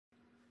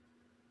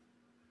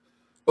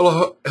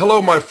Well,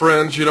 hello, my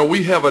friends. You know,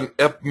 we have a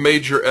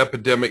major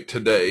epidemic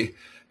today,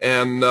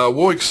 and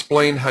we'll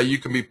explain how you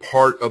can be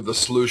part of the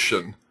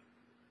solution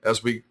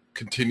as we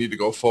continue to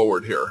go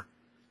forward here.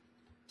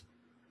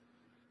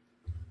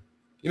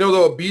 You know, the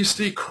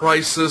obesity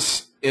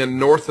crisis in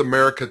North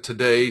America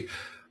today,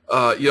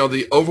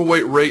 the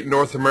overweight rate in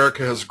North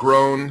America has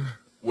grown,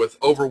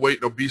 with overweight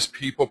and obese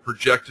people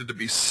projected to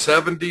be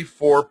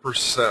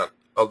 74%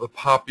 of the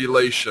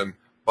population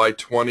by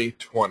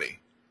 2020.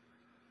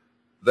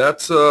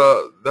 That's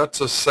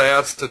a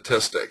sad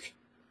statistic.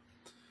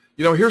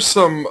 You know, here's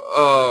some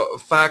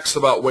facts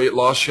about weight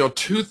loss. You know,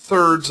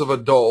 2/3 of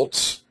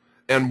adults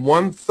and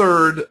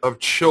 1/3 of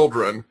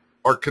children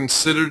are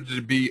considered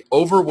to be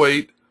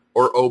overweight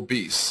or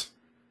obese.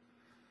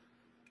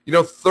 You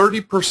know,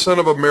 30%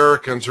 of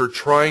Americans are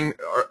trying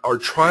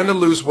to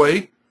lose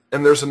weight,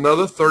 and there's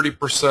another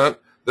 30%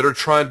 that are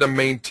trying to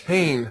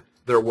maintain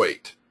their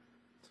weight.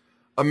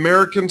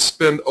 Americans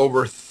spend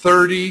over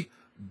 $30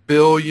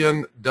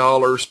 billion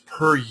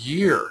per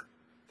year.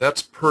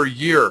 That's per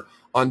year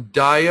on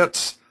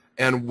diets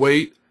and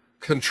weight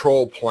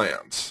control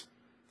plans.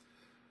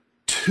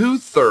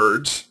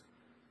 2/3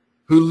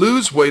 who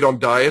lose weight on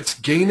diets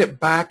gain it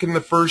back in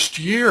the first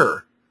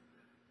year.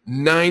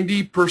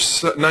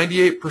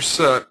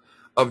 98%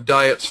 of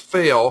diets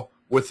fail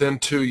within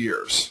 2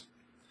 years.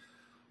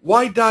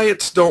 Why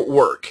diets don't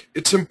work?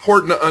 It's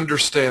important to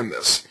understand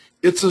this.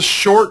 It's a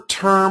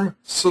short-term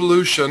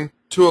solution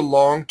to a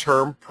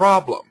long-term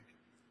problem.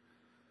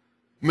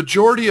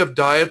 Majority of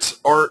diets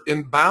are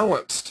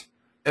imbalanced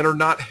and are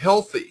not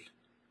healthy.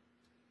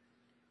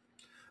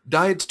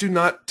 Diets do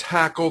not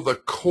tackle the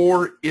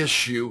core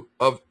issue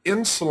of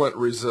insulin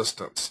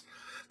resistance.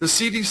 The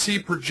CDC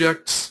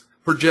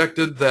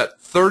projected that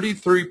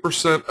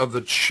 33% of the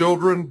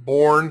children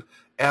born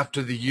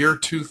after the year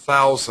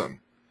 2000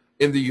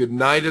 in the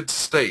United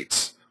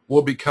States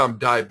will become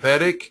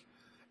diabetic,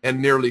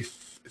 and nearly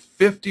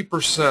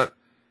 50%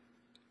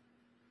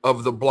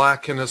 of the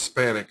Black and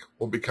Hispanic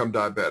will become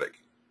diabetic.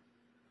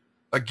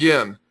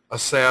 Again, a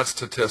sad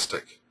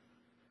statistic.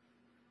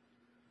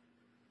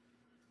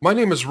 My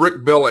name is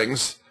Rick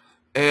Billings,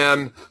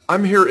 and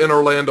I'm here in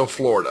Orlando,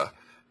 Florida.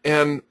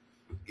 And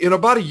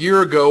about a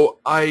year ago,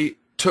 I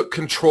took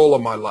control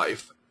of my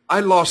life. I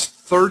lost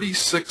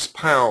 36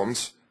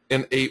 pounds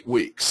in 8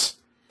 weeks.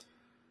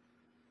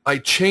 I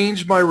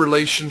changed my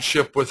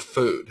relationship with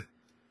food.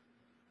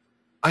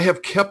 I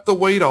have kept the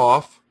weight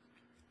off,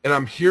 and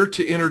I'm here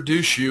to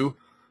introduce you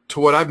to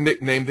what I've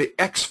nicknamed the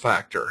X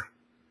Factor.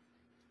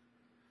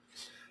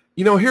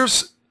 You know,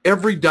 here's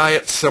every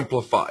diet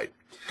simplified.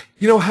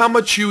 You know, how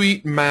much you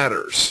eat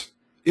matters.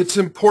 It's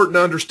important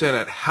to understand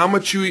that. How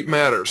much you eat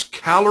matters.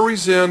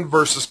 Calories in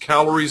versus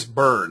calories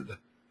burned.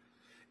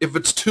 If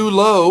it's too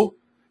low,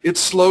 it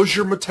slows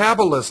your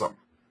metabolism.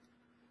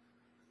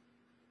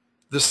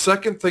 The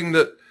second thing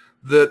that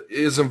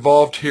is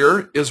involved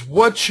here is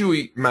what you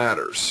eat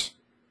matters.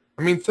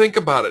 I mean, think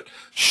about it.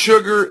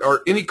 Sugar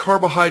or any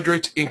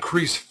carbohydrates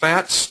increase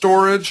fat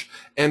storage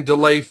and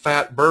delay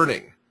fat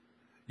burning.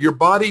 Your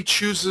body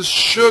chooses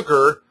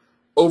sugar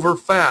over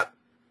fat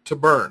to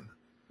burn.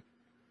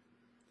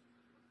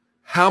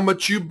 How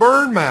much you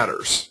burn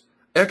matters.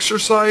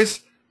 Exercise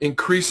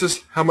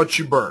increases how much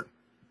you burn.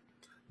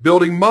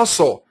 Building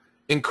muscle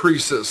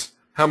increases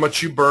how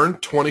much you burn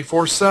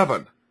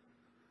 24/7.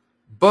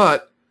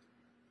 But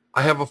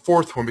I have a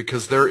fourth one,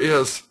 because there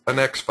is an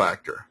X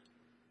factor.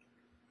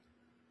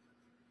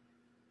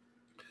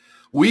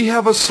 We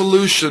have a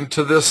solution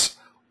to this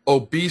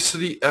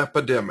obesity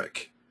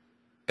epidemic,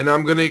 and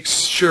I'm going to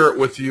share it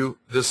with you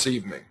this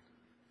evening.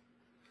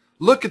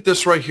 Look at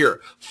this right here.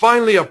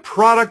 Finally, a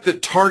product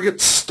that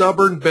targets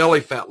stubborn belly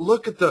fat.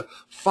 Look at the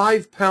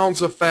 5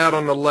 pounds of fat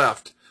on the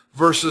left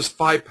versus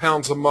 5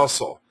 pounds of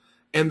muscle,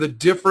 and the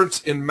difference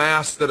in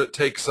mass that it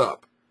takes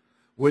up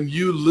when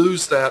you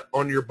lose that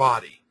on your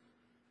body.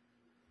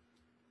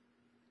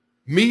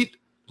 Meet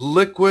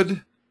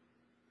Liquid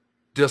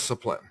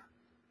Discipline.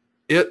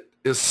 It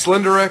is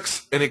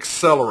Slenderiiz and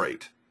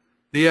Accelerate,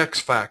 the X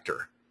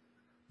Factor.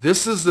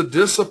 This is the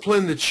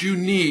discipline that you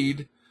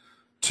need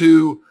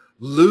to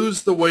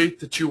lose the weight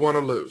that you want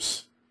to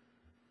lose.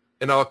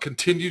 And I'll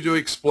continue to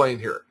explain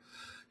here.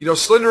 You know,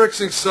 Slenderiiz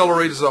and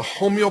Accelerate is a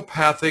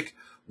homeopathic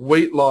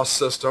weight loss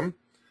system,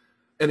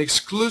 an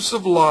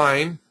exclusive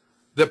line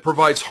that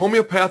provides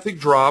homeopathic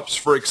drops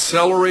for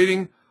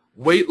accelerating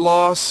weight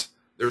loss.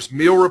 There's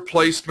meal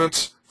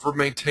replacements for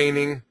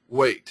maintaining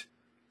weight.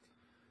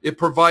 It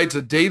provides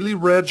a daily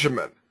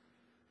regimen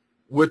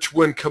which,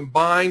 when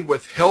combined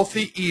with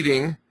healthy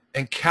eating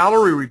and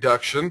calorie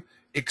reduction,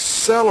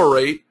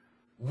 accelerate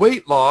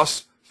weight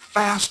loss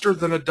faster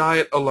than a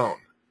diet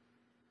alone.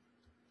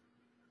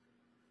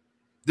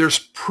 There's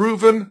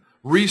proven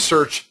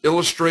research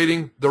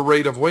illustrating the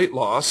rate of weight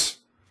loss.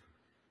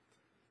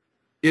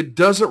 It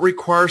doesn't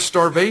require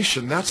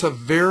starvation. That's a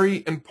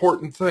very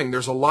important thing.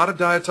 There's a lot of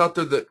diets out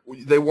there that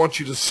they want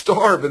you to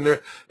starve,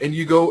 and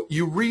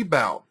you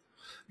rebound.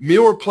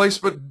 Meal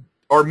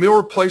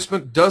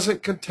replacement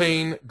doesn't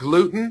contain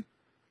gluten,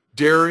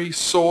 dairy,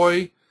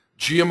 soy,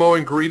 GMO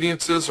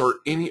ingredients or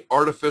any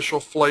artificial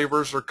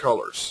flavors or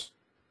colors.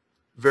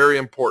 Very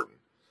important.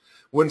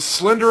 When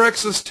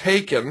Slenderiiz is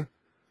taken,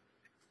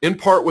 in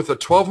part with a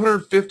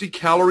 1,250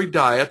 calorie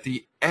diet,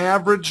 the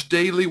average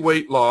daily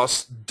weight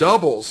loss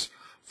doubles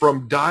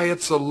from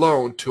diets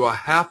alone to a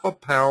half a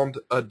pound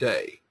a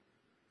day.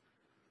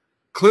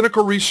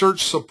 Clinical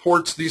research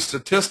supports these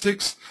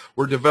statistics.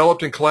 Were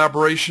developed in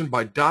collaboration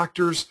by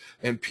doctors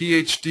and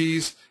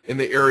PhDs in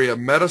the area of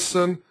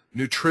medicine,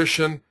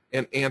 nutrition,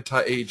 and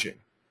anti-aging.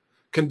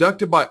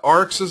 Conducted by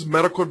RX's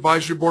Medical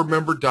Advisory Board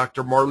member,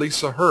 Dr.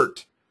 Marlisa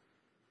Hurt.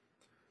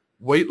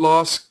 Weight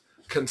loss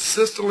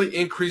consistently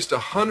increased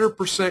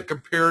 100%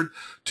 compared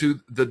to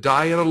the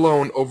diet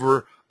alone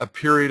over a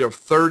period of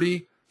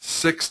 30,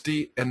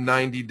 60, and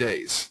 90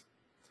 days.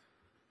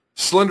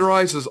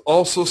 Slenderiiz is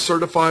also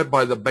certified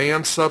by the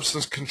Banned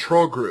Substance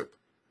Control Group,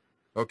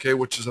 okay,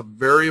 which is a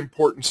very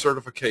important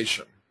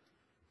certification.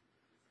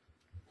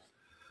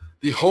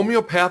 The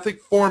homeopathic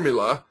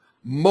formula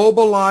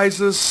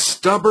mobilizes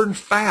stubborn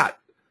fat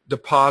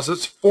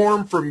deposits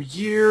formed from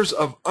years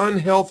of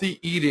unhealthy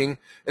eating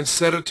and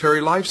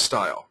sedentary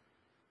lifestyle.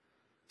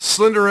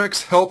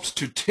 Slenderiiz helps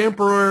to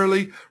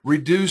temporarily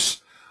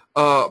reduce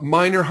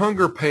minor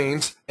hunger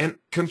pains and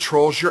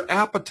controls your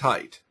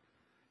appetite.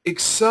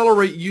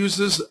 Accelerate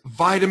uses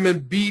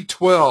vitamin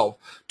B12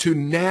 to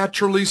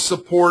naturally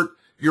support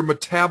your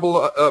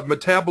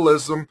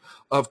metabolism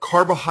of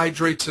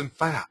carbohydrates and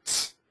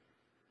fats.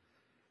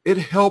 It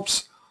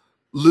helps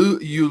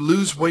you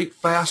lose weight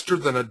faster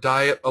than a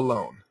diet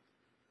alone.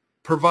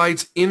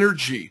 Provides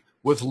energy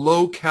with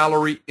low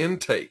calorie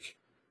intake.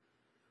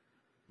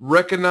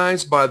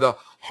 Recognized by the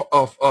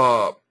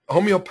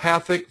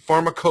Homeopathic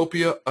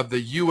Pharmacopoeia of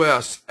the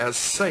U.S. as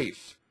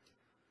safe.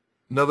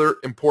 Another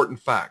important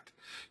fact.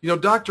 You know,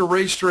 Dr.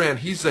 Ray Strand,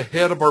 he's the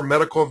head of our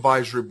medical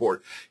advisory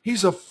board.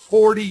 He's a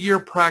 40-year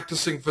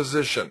practicing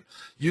physician,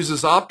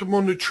 uses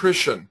optimal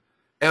nutrition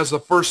as a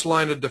first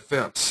line of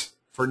defense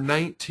for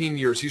 19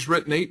 years. He's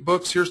written 8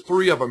 books. Here's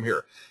 3 of them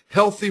here.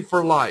 Healthy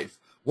for Life,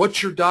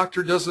 What Your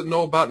Doctor Doesn't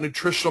Know About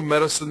Nutritional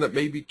Medicine That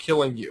May Be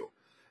Killing You,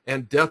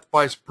 and Death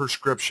by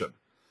Prescription.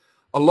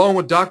 Along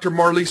with Dr.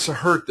 Marlisa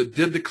Hurt that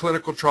did the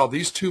clinical trial,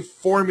 these two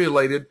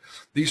formulated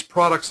these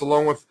products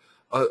along with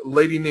a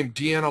lady named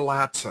Deanna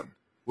Latson,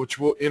 which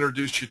we'll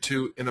introduce you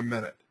to in a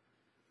minute.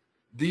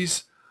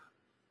 This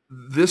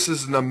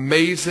is an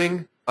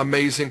amazing,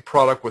 amazing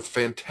product with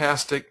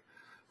fantastic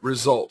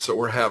results that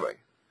we're having.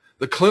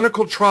 The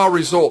clinical trial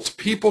results,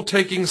 people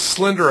taking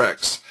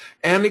Slenderiiz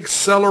and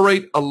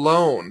Accelerate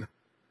alone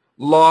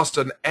lost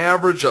an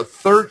average of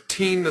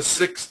 13 to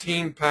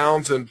 16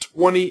 pounds in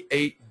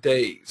 28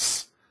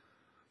 days.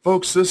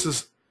 Folks, this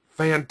is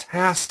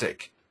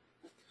fantastic.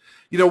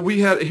 You know,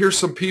 here's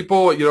some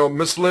people, you know,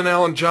 Miss Lynn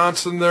Allen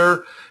Johnson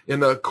there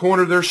in the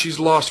corner there, she's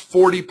lost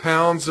 40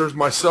 pounds. There's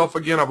myself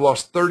again, I've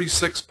lost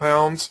 36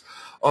 pounds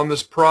on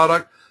this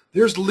product.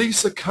 There's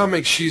Lisa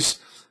Cummings, she's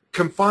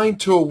confined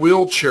to a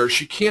wheelchair.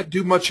 She can't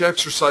do much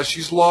exercise.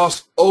 She's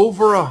lost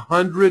over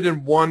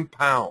 101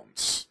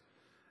 pounds.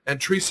 And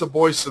Teresa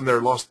Boyson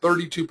there lost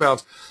 32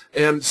 pounds.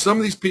 And some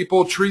of these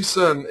people,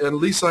 Teresa and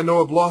Lisa, I know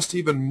have lost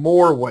even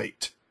more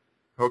weight.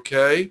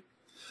 Okay?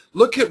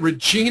 Look at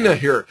Regina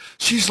here.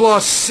 She's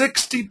lost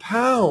 60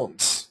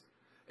 pounds.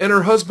 And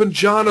her husband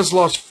John has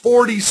lost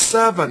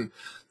 47.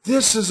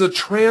 This is a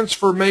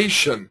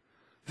transformation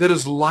that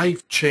is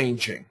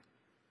life-changing.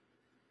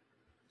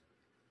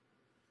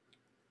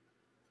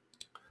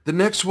 The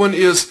next one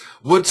is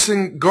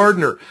Woodson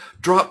Gardner.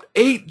 Dropped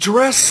 8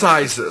 dress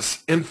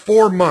sizes in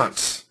 4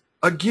 months.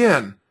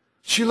 Again,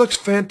 she looks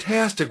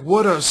fantastic.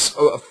 What a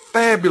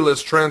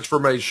fabulous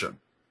transformation.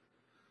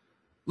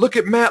 Look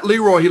at Matt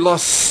Leroy. He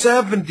lost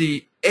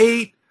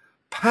 78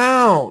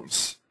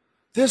 pounds.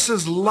 This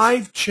is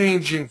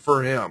life-changing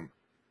for him.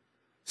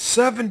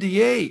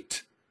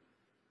 78.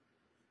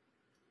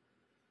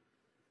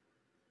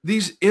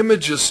 These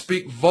images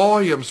speak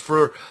volumes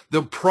for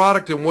the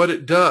product and what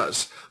it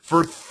does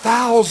for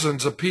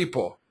thousands of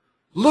people.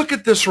 Look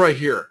at this right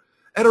here.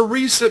 At a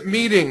recent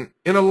meeting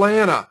in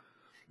Atlanta,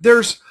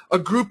 there's a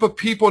group of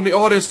people in the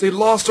audience. They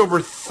lost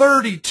over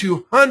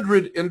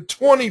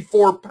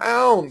 3,224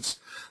 pounds.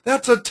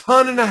 That's 1.5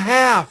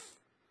 tons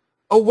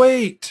of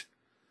weight.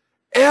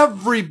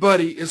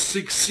 Everybody is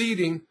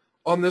succeeding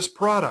on this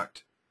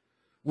product.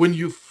 When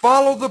you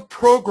follow the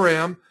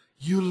program,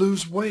 you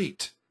lose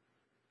weight.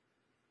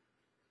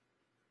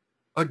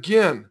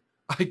 Again,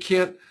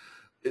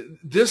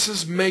 this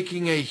is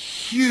making a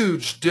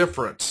huge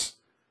difference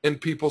in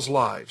people's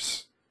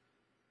lives.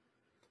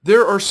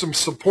 There are some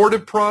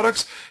supportive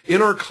products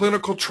in our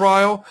clinical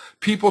trial.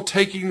 People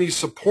taking these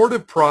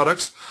supportive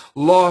products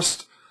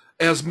lost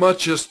as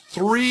much as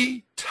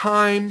 3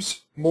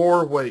 times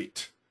more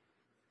weight.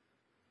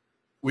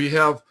 We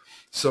have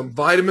some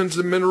vitamins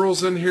and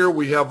minerals in here.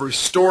 We have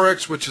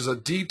Restorex, which is a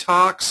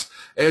detox.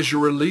 As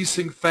you're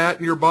releasing fat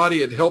in your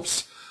body, it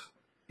helps,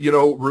 you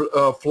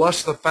know,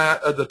 flush the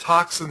fat, the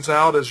toxins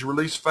out as you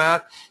release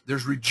fat.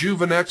 There's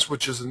Rejuvenex,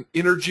 which is an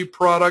energy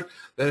product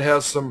that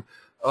has some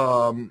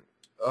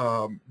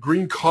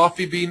green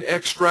coffee bean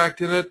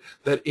extract in it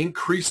that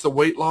increase the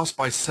weight loss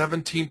by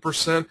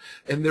 17%.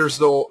 And there's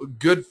the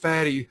good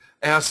fatty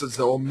acids,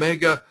 the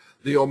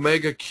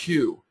omega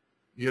Q,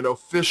 you know,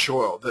 fish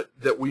oil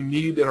that we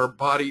need in our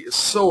body is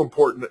so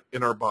important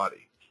in our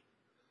body.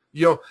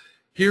 You know,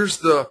 here's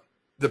the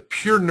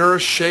Pure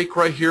Nourish shake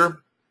right here.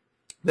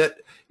 That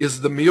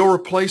is the meal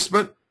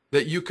replacement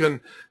that you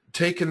can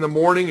take in the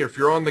morning if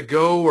you're on the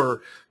go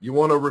or you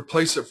want to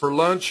replace it for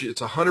lunch.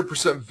 It's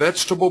 100%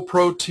 vegetable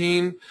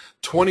protein,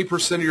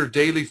 20% of your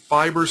daily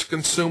fibers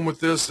consumed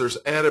with this. There's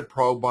added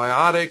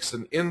probiotics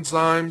and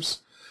enzymes.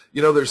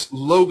 You know, there's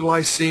low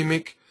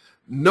glycemic,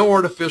 no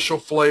artificial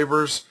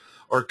flavors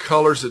or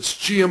colors. It's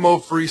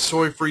GMO-free,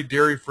 soy-free,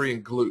 dairy-free,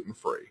 and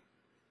gluten-free.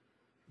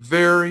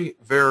 Very,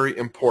 very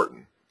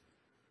important.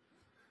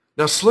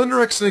 Now,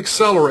 Slenderiiz and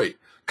Accelerate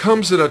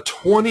comes in a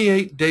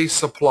 28-day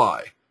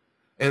supply.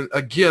 And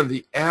again,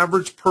 the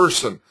average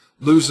person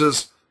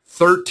loses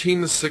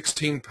 13 to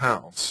 16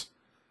 pounds.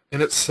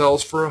 And it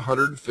sells for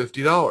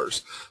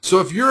 $150. So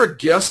if you're a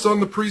guest on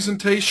the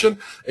presentation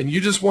and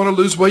you just want to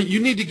lose weight, you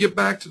need to get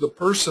back to the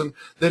person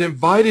that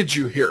invited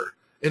you here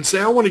and say,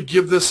 I want to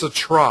give this a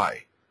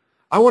try.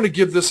 I want to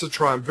give this a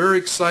try. I'm very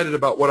excited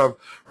about what I've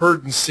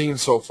heard and seen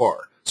so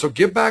far. So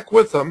get back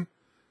with them.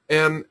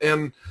 And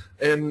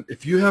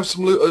if you have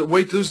some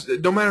weight to lose,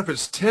 no matter if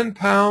it's 10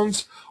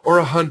 pounds or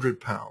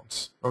 100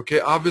 pounds, okay?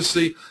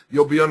 Obviously,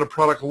 you'll be on the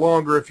product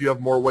longer if you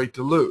have more weight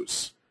to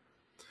lose.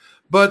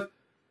 But,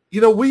 you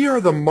know, we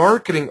are the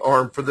marketing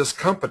arm for this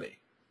company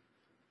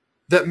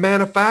that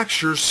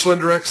manufactures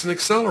Slenderiiz and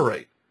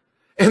Accelerate.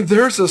 And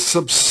there's a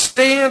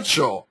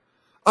substantial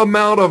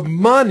amount of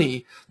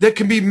money that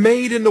can be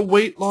made in the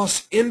weight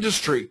loss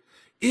industry.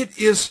 It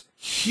is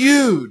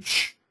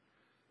huge.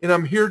 And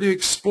I'm here to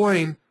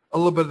explain a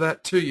little bit of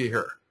that to you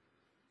here.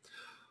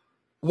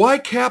 Why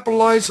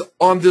capitalize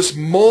on this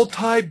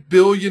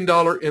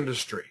multi-billion-dollar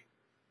industry?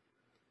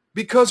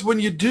 Because when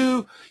you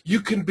do,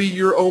 you can be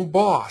your own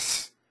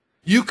boss.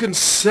 You can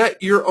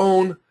set your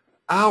own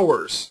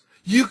hours.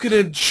 You can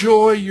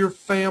enjoy your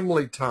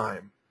family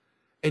time.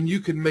 And you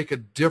can make a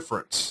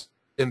difference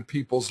in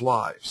people's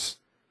lives.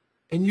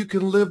 And you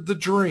can live the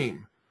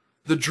dream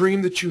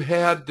that you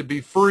had to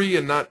be free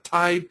and not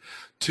tied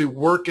to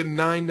working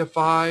 9 to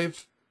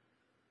 5.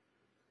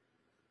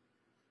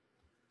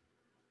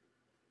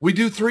 We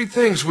do 3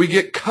 things. We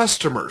get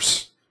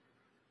customers.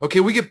 Okay,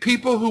 we get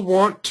people who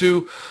want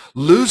to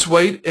lose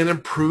weight and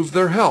improve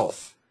their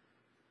health.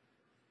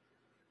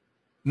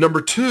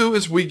 Number 2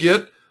 is we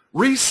get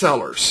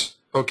resellers.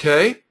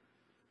 Okay?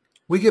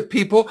 We get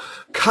people,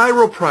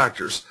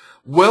 chiropractors,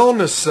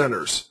 wellness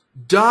centers,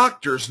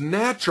 doctors,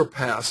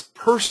 naturopaths,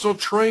 personal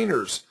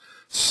trainers,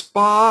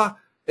 spa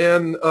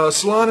and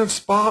salon and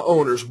spa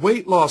owners,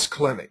 weight loss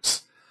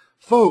clinics.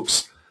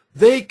 Folks,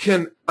 they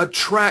can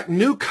attract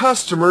new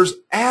customers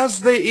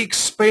as they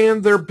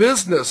expand their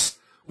business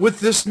with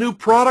this new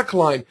product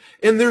line.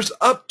 And there's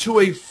up to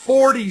a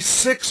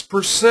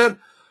 46%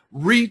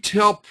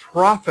 retail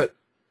profit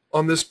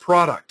on this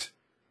product.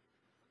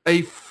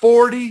 A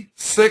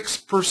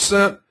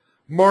 46%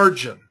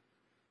 margin.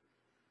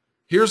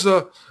 Here's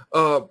a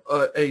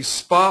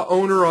spa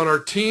owner on our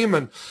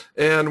team,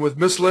 and with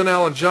Miss Lynn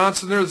Allen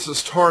Johnson there, this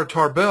is Tara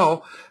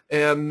Tarbell,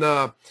 and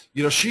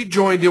you know, she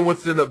joined in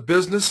within a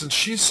business, and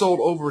she sold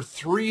over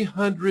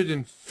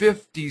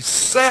 350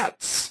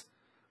 sets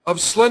of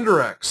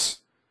Slenderiiz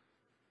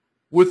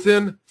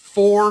within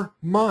 4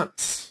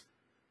 months.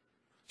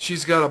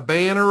 She's got a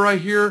banner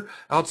right here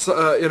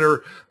outside in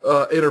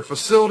her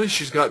facility.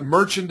 She's got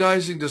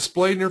merchandising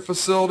displayed in her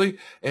facility,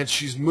 and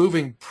she's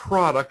moving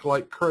product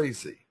like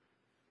crazy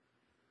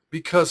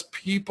because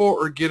people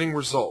are getting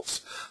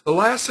results. The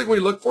last thing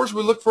we look for is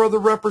we look for other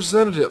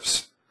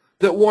representatives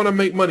that want to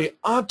make money,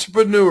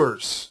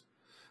 entrepreneurs,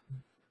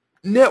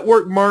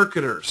 network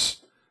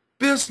marketers,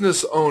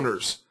 business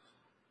owners,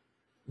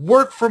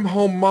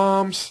 work-from-home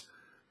moms,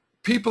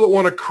 people that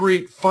want to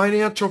create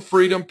financial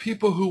freedom,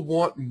 people who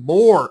want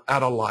more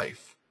out of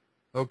life,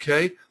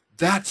 okay?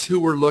 That's who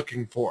we're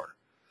looking for.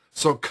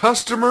 So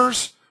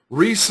customers,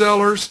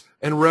 resellers,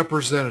 and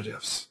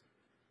representatives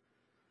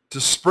to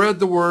spread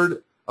the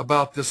word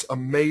about this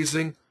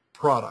amazing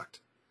product.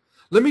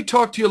 Let me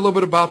talk to you a little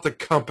bit about the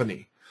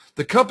company.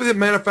 The company that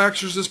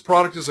manufactures this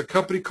product is a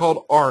company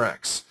called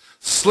RX.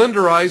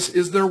 Slenderiiz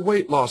is their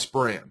weight loss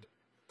brand.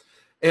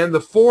 And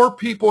the 4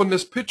 people in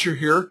this picture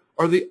here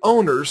are the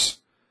owners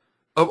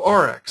of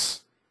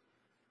RX.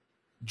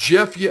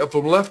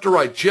 From left to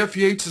right, Jeff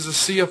Yates is the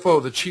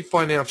CFO, the Chief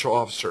Financial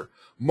Officer.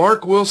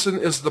 Mark Wilson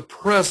is the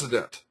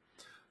President.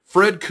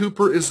 Fred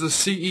Cooper is the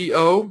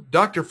CEO.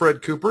 Dr.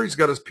 Fred Cooper, he's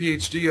got his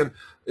PhD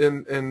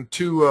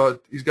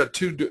he's got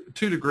two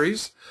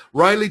degrees.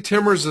 Riley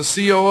Timmer is the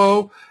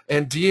COO,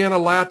 and Deanna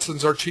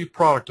Latson's our Chief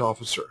Product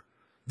Officer.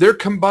 Their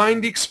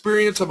combined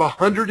experience of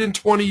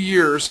 120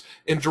 years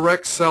in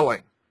direct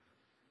selling.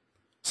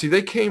 See,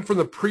 they came from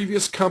the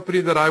previous company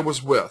that I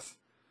was with.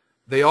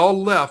 They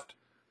all left,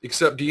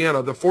 except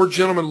Deanna. The 4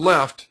 gentlemen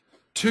left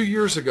 2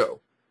 years ago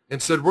and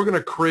said, we're going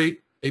to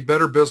create a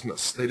better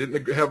business.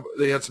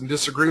 They had some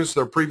disagreements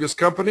with their previous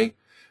company,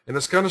 and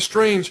it's kind of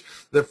strange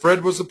that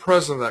Fred was the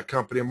president of that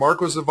company, and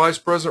Mark was the vice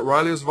president,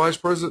 Riley was the vice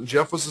president, and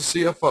Jeff was the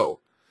CFO.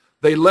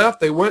 They left,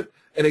 they went,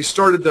 and they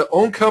started their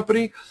own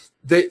company.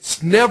 That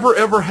never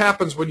ever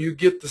happens when you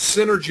get the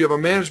synergy of a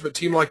management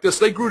team like this.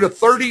 They grew to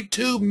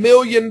 $32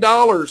 million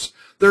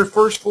their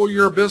first full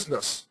year of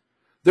business.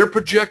 They're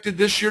projected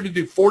this year to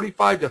do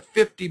 $45 to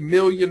 $50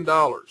 million.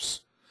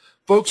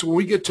 Folks, when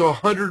we get to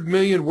 $100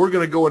 million, we're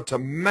going to go into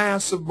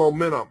massive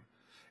momentum.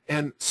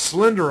 And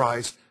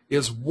Slenderiiz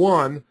is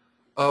one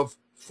of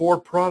 4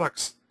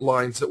 products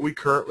lines that we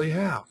currently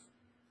have.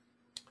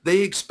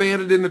 They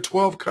expanded into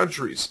 12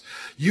 countries: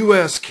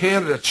 U.S.,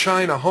 Canada,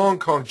 China, Hong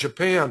Kong,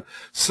 Japan,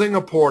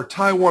 Singapore,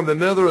 Taiwan, the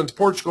Netherlands,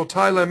 Portugal,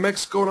 Thailand,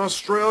 Mexico, and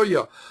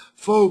Australia.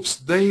 Folks,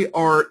 they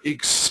are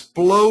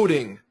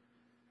exploding.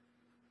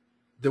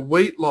 The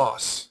weight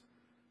loss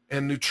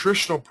and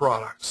nutritional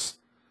products,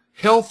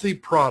 healthy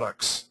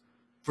products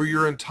for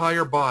your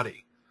entire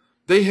body.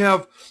 They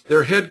have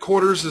their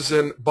headquarters is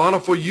in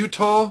Bountiful,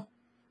 Utah.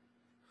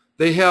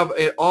 They have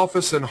an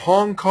office in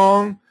Hong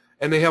Kong,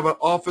 and they have an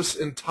office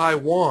in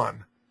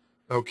Taiwan.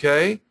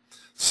 Okay?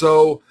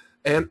 So,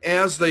 and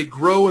as they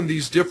grow in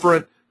these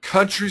different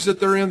countries that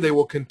they're in, they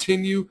will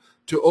continue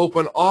to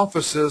open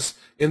offices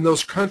in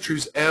those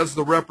countries as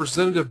the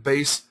representative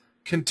base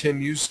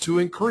continues to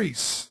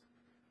increase.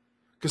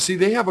 Because, see,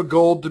 they have a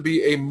goal to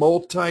be a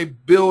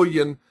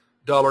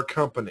multi-billion-dollar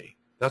company.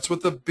 That's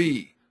with a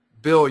B,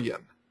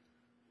 billion.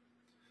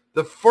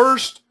 The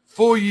first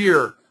full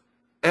year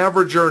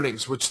average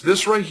earnings, which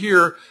this right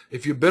here,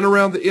 if you've been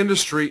around the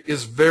industry,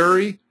 is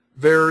very,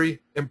 very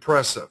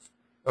impressive.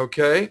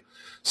 Okay?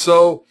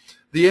 So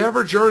the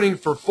average earning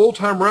for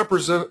full-time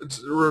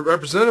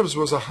representatives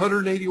was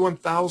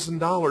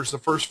 $181,000 the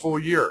first full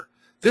year.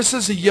 This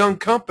is a young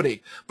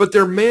company, but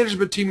their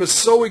management team is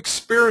so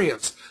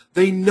experienced.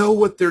 They know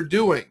what they're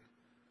doing.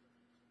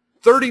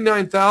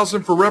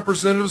 $39,000 for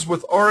representatives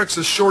with RX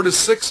as short as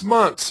 6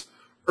 months,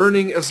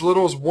 earning as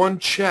little as 1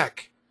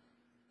 check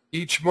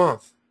each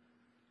month.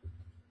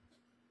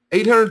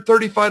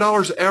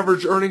 $835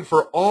 average earning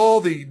for all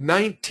the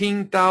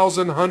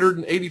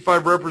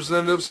 19,185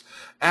 representatives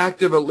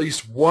active at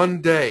least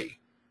 1 day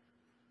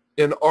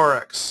in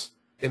RX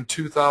in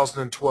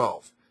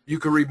 2012. You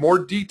can read more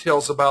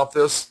details about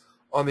this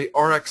on the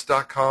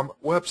rx.com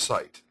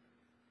website.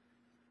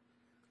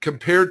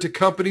 Compared to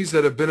companies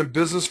that have been in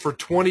business for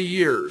 20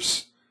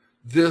 years,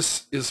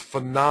 this is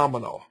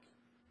phenomenal.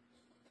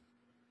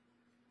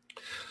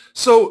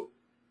 So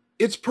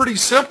it's pretty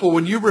simple.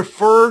 When you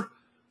refer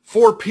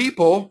 4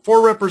 people,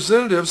 4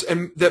 representatives,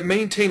 and that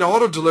maintain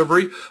auto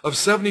delivery of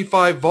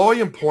 75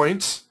 volume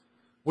points,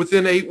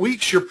 within 8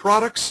 weeks, your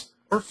products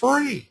are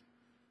free.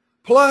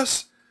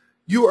 Plus,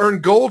 you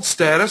earn gold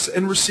status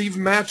and receive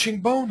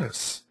matching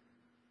bonus.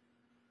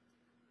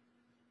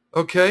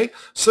 Okay?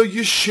 So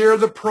you share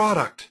the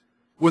product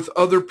with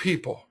other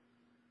people.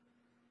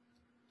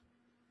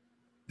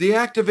 The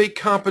Activate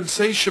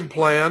compensation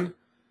plan,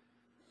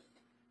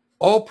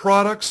 all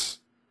products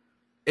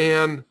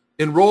and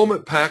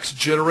enrollment packs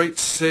generate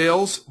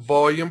sales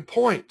volume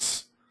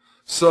points.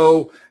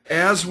 So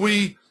as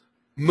we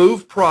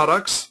move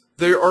products,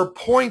 there are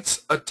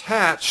points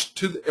attached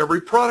to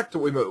every product that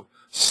we move.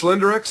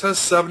 Slenderiiz has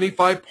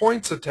 75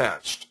 points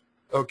attached.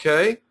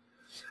 Okay?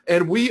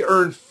 And we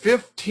earn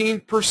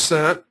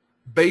 15%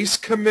 base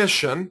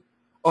commission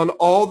on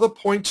all the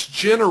points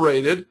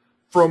generated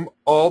from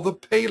all the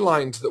pay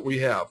lines that we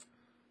have,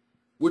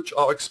 which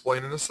I'll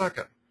explain in a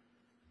second.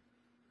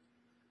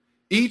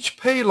 Each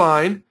pay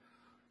line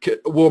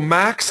will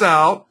max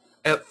out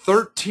at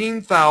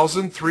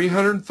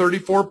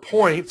 13,334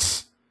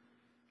 points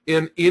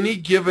in any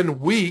given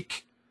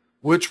week,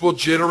 which will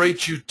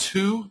generate you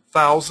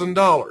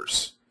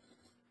 $2,000.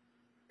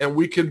 And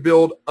we can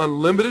build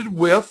unlimited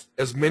width,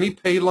 as many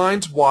pay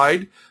lines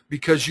wide,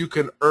 because you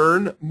can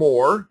earn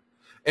more.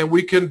 And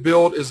we can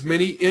build as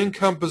many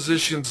income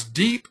positions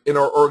deep in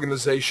our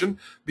organization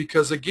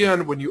because,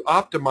 again, when you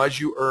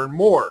optimize, you earn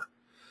more.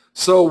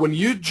 So when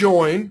you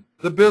join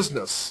the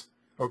business,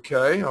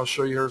 okay, I'll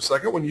show you here in a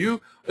second. When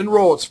you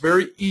enroll, it's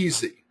very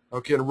easy.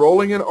 Okay,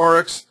 enrolling in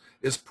RX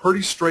is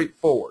pretty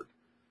straightforward.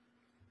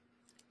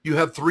 You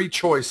have 3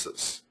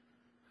 choices.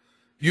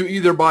 You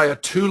either buy a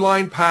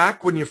 2-line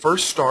pack when you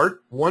first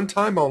start, 1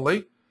 time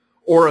only,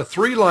 or a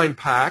 3-line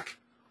pack,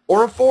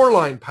 or a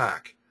 4-line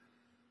pack.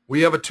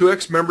 We have a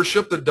 2X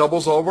membership that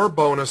doubles all of our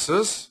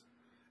bonuses,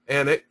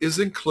 and it is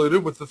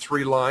included with the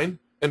 3-line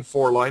and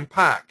 4-line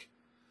pack.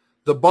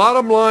 The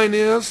bottom line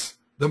is,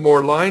 the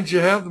more lines you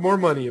have, the more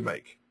money you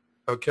make.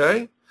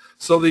 Okay?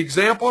 So the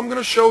example I'm going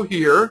to show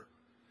here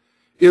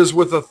is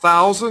with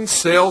 1,000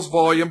 sales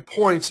volume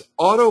points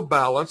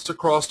auto-balanced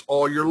across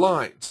all your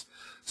lines.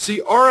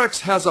 See,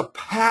 RX has a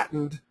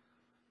patent.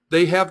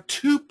 They have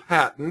 2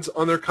 patents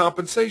on their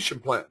compensation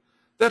plan.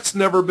 That's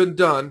never been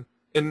done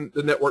in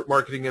the network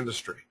marketing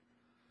industry.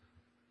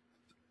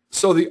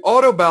 So the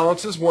auto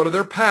balance is one of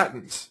their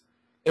patents.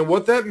 And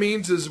what that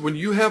means is when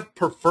you have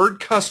preferred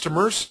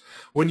customers,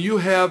 when you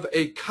have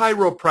a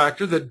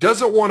chiropractor that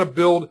doesn't want to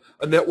build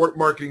a network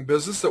marketing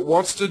business, that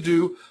wants to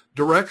do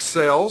direct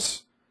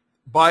sales,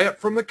 buy it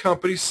from the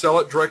company, sell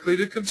it directly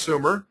to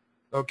consumer,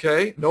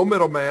 okay, no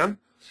middleman,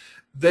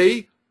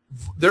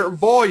 their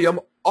volume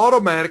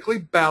automatically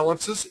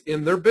balances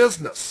in their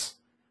business.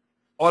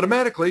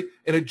 Automatically,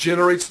 and it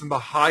generates them the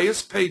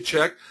highest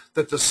paycheck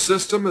that the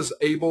system is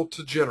able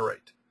to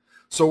generate.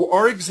 So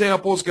our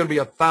example is going to be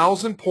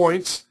 1,000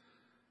 points,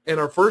 and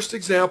our first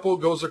example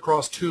goes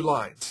across 2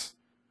 lines.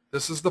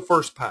 This is the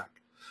first pack.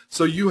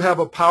 So you have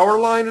a power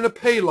line and a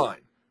pay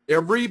line.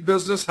 Every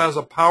business has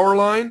a power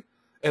line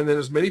and then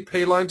as many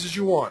pay lines as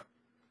you want.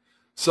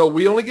 So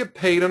we only get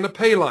paid on the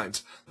pay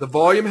lines. The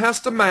volume has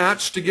to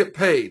match to get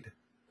paid,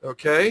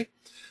 okay?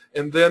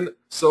 And then,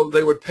 so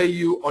they would pay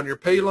you on your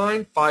pay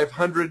line,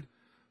 500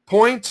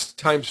 points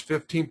times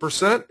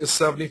 15% is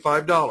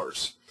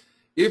 $75.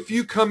 If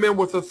you come in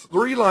with a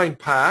 3-line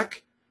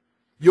pack,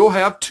 you'll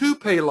have 2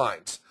 pay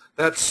lines.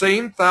 That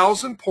same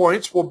 1,000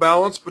 points will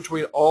balance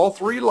between all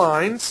 3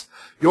 lines.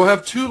 You'll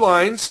have 2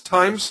 lines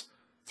times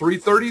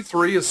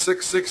 333 is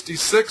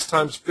 666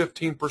 times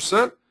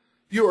 15%.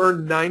 You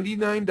earn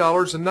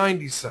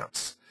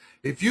 $99.90.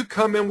 If you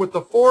come in with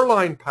the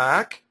 4-line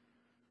pack,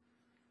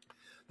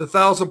 the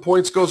 1,000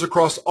 points goes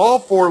across all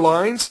 4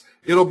 lines.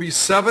 It'll be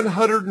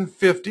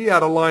 750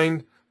 out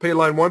of pay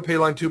line 1, pay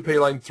line 2, pay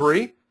line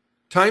 3,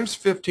 times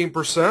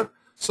 15%.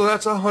 So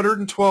that's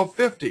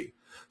 $112.50.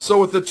 So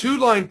with the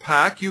 2-line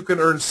pack, you can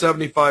earn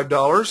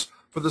 $75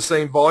 for the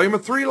same volume. A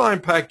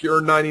 3-line pack, you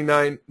earn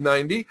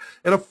 $99.90,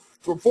 and a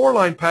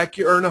 4-line pack,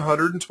 you earn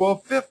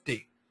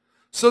 $112.50.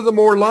 So the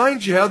more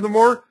lines you have, the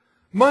more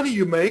money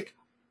you make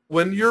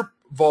when your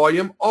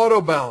volume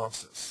auto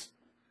balances.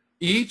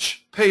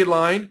 Each pay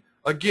line,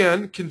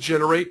 again, can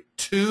generate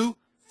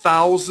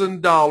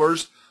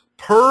 $2,000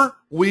 per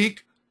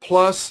week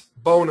plus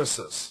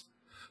bonuses.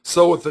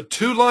 So with the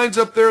 2 lines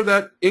up there,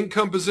 that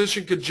income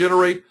position could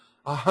generate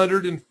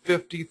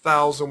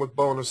 $150,000 with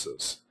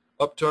bonuses,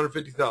 up to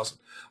 $150,000.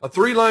 A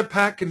 3-line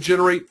pack can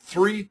generate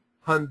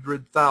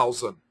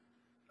 $300,000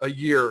 a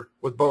year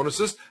with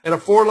bonuses, and a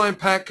 4-line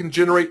pack can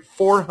generate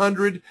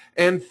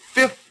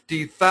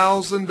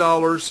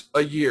 $450,000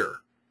 a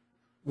year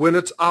when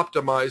it's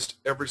optimized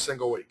every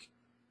single week.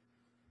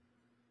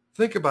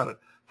 Think about it.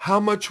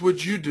 How much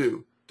would you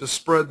do to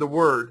spread the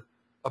word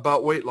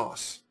about weight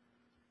loss?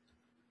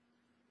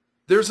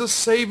 There's a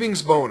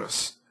savings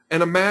bonus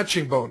and a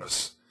matching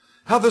bonus.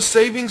 How the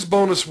savings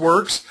bonus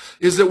works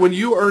is that when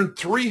you earn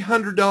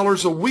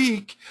 $300 a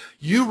week,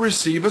 you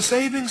receive a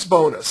savings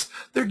bonus.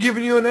 They're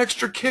giving you an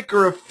extra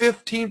kicker of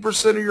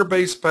 15% of your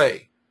base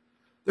pay.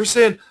 They're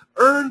saying,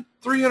 earn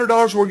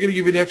 $300, we're going to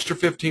give you an extra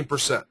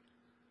 15%.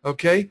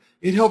 Okay?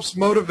 It helps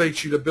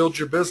motivate you to build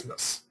your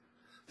business.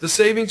 The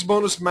savings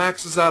bonus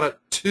maxes out at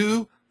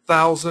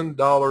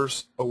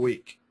 $2,000 a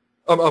week.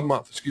 A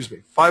month, excuse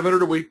me.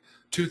 $500 a week,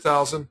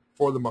 $2,000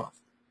 for the month.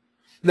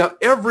 Now,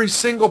 every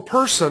single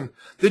person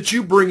that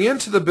you bring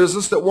into the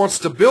business that wants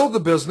to build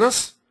the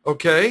business,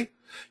 okay,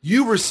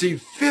 you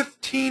receive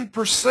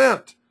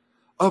 15%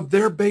 of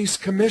their base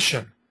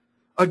commission.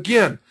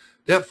 Again,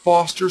 that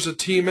fosters a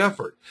team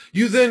effort.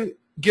 You then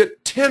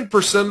get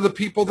 10% of the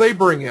people they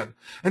bring in,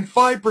 and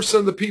 5%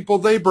 of the people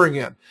they bring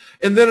in,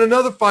 and then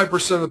another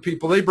 5% of the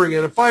people they bring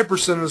in, and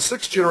 5% of the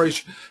 6th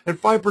generation,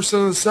 and 5% of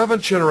the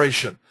 7th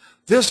generation.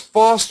 This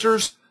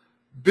fosters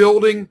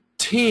building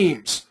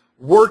teams,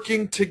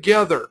 working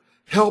together,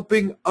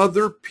 helping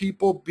other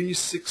people be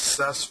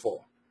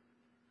successful.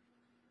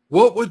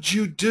 What would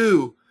you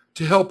do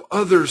to help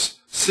others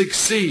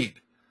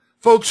succeed?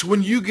 Folks,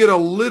 when you get a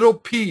little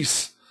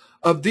piece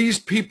of these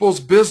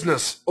people's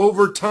business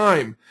over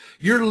time,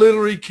 you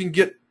literally can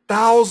get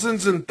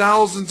thousands and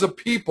thousands of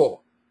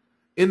people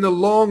in the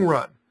long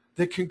run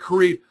that can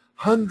create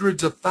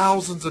hundreds of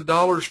thousands of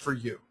dollars for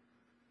you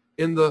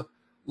in the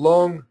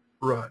long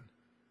run.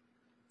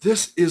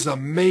 This is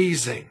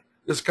amazing,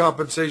 this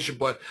compensation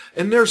plan.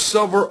 And there's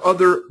several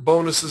other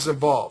bonuses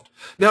involved.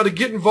 Now, to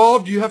get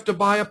involved, you have to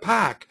buy a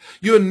pack.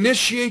 You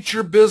initiate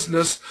your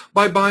business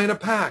by buying a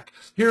pack.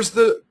 Here's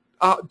the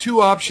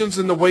 2 options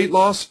in the weight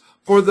loss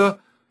for the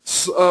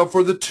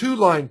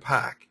 2-line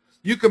pack.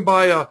 You can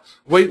buy a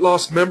weight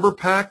loss member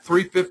pack,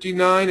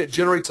 $359. It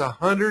generates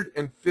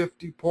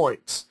 150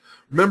 points.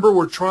 Remember,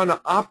 we're trying to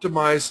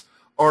optimize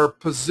our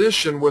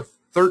position with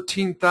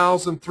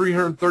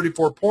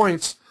 13,334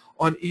 points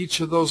on each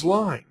of those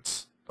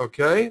lines,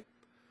 okay?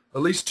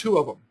 At least 2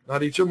 of them.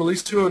 Not each of them, at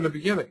least 2 in the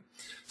beginning.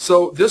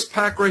 So this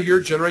pack right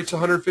here generates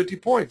 150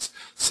 points.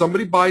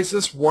 Somebody buys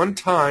this one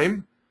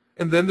time,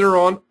 and then they're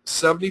on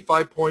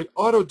 75-point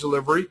auto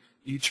delivery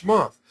each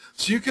month.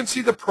 So you can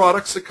see the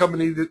products that come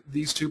in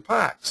these 2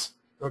 packs,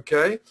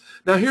 okay?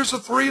 Now here's a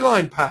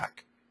 3-line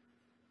pack.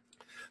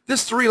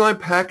 This 3-line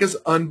pack is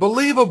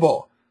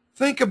unbelievable.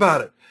 Think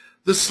about it.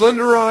 The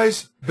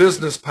Slenderiiz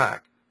business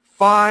pack,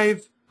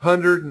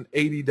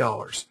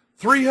 $580,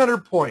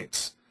 300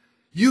 points.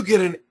 You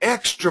get an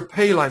extra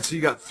pay line, so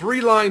you got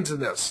 3 lines in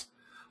this.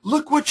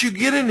 Look what you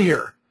get in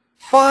here.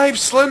 5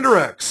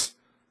 Slenderiiz.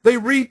 They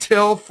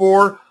retail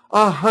for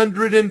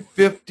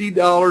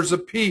 $150 a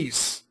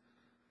piece.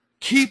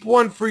 Keep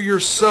one for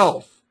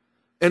yourself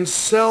and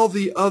sell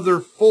the other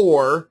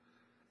 4,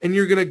 and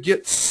you're going to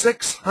get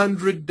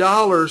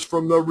 $600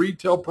 from the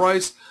retail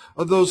price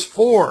of those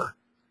 4.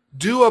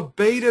 Do a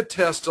beta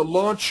test to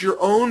launch your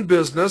own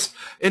business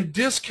and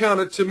discount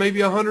it to maybe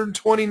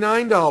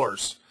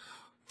 $129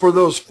 for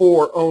those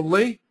 4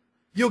 only.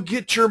 You'll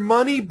get your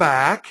money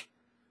back.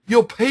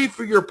 You'll pay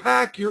for your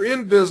pack. You're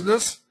in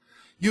business.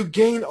 You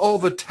gain all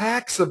the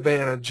tax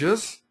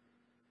advantages.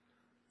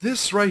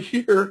 This right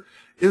here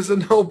is a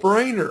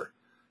no-brainer.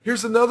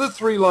 Here's another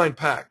 3-line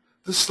pack,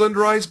 the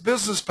Slenderiiz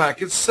Business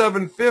Pack. It's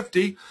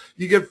 $7.50.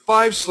 You get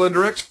 5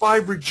 Slenderiiz,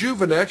 5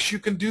 Rejuvenex. You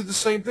can do the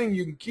same thing.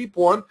 You can keep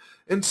one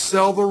and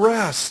sell the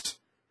rest.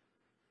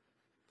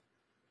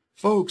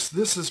 Folks,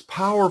 this is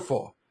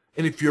powerful.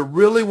 And if you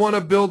really want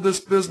to build this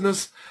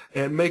business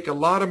and make a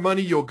lot of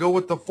money, you'll go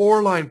with the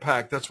 4-line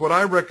pack. That's what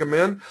I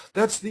recommend.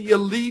 That's the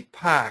Elite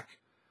Pack.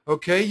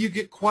 Okay, you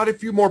get quite a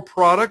few more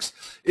products.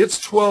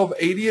 It's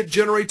 $12.80. It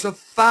generates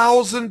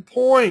 1,000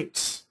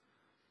 points.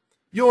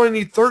 You only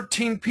need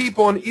 13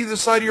 people on either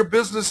side of your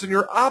business, and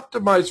you're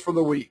optimized for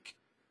the week.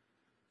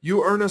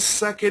 You earn a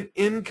second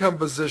income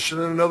position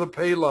in another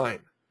pay line.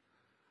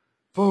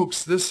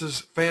 Folks, this is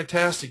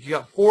fantastic. You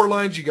got 4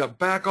 lines. You got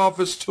back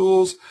office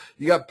tools.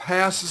 You got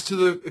passes to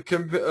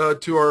the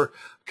to our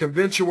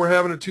convention we're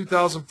having in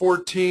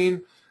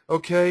 2014.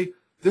 Okay,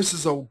 this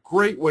is a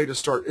great way to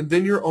start. And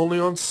then you're only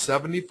on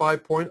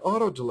 75-point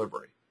auto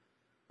delivery.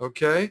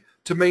 Okay,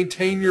 to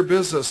maintain your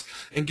business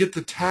and get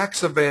the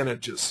tax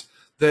advantages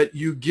that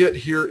you get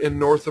here in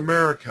North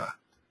America.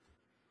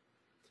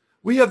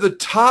 We have the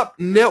top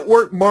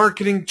network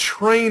marketing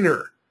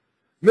trainer,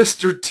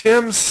 Mr.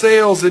 Tim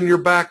Sales, in your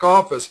back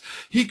office.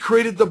 He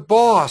created the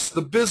BOSS,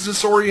 the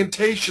business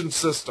orientation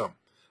system.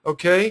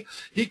 Okay?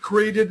 He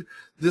created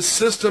this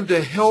system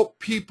to help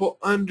people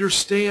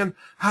understand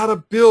how to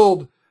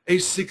build a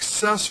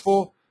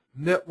successful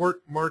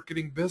network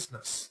marketing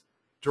business,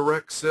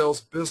 direct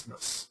sales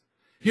business.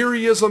 Here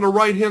he is on the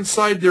right-hand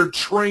side. They're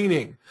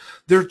training.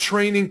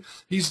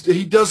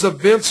 He does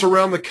events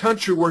around the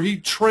country where he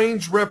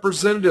trains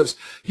representatives.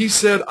 He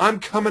said, I'm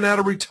coming out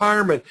of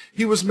retirement.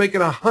 He was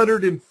making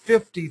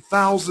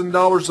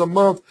 $150,000 a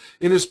month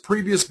in his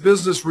previous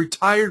business,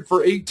 retired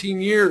for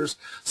 18 years.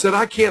 Said,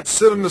 I can't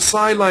sit on the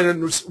sideline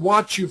and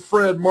watch you,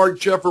 Fred, Mark,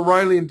 Jeff,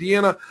 Riley, and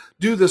Deanna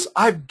do this.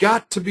 I've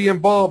got to be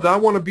involved. I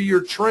want to be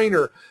your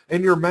trainer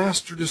and your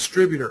master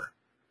distributor.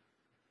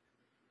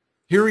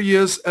 Here he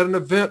is at an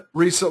event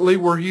recently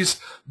where he's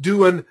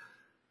doing,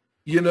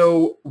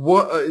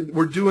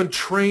 we're doing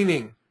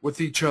training with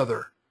each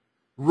other,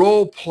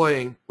 role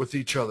playing with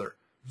each other.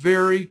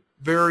 Very,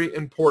 very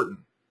important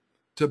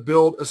to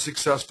build a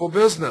successful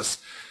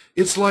business.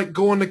 It's like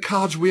going to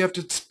college. We have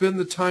to spend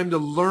the time to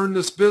learn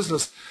this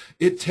business.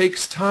 It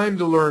takes time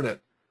to learn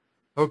it,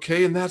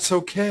 okay, and that's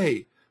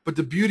okay. But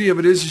the beauty of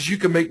it is you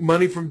can make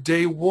money from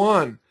day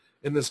one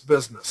in this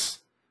business.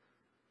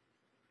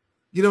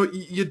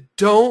 You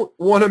don't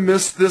want to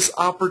miss this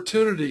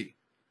opportunity.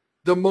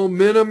 The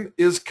momentum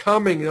is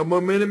coming. The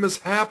momentum is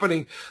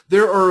happening.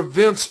 There are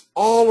events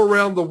all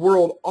around the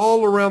world,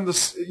 all around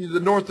the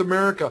North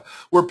America,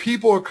 where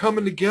people are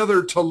coming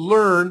together to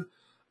learn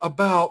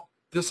about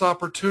this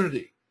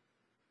opportunity.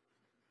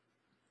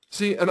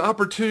 See, an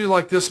opportunity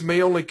like this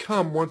may only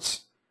come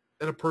once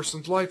in a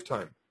person's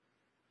lifetime.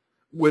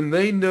 When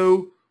they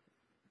know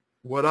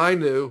what I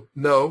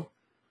know,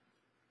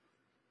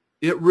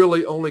 it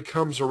really only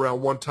comes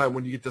around one time.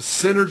 When you get the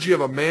synergy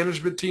of a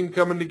management team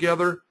coming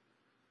together,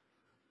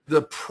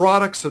 the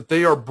products that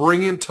they are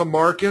bringing to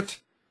market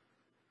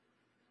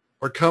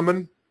are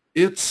coming,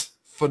 it's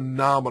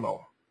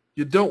phenomenal.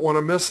 You don't want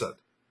to miss it.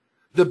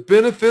 The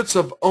benefits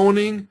of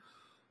owning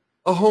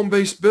a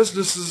home-based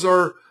business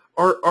are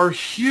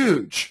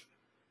huge.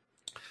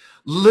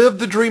 Live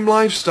the dream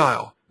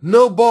lifestyle.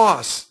 No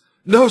boss,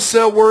 no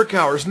set work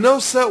hours, no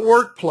set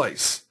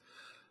workplace.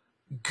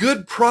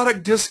 Good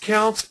product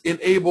discounts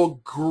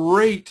enable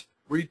great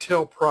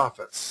retail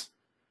profits.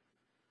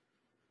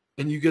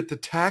 And you get the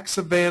tax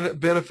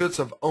benefits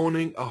of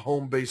owning a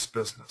home-based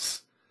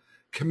business.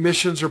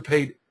 Commissions are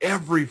paid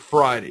every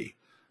Friday.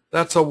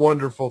 That's a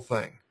wonderful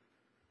thing.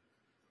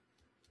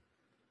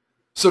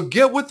 So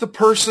get with the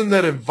person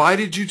that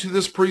invited you to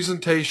this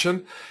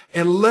presentation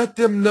and let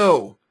them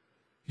know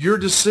your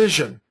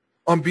decision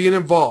on being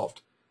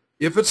involved.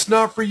 If it's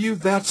not for you,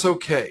 that's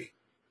okay.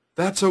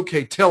 That's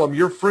okay. Tell them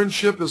your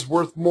friendship is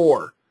worth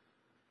more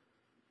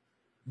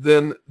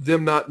than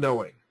them not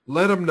knowing.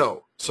 Let them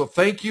know. So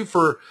thank you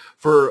for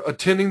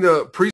attending the presentation.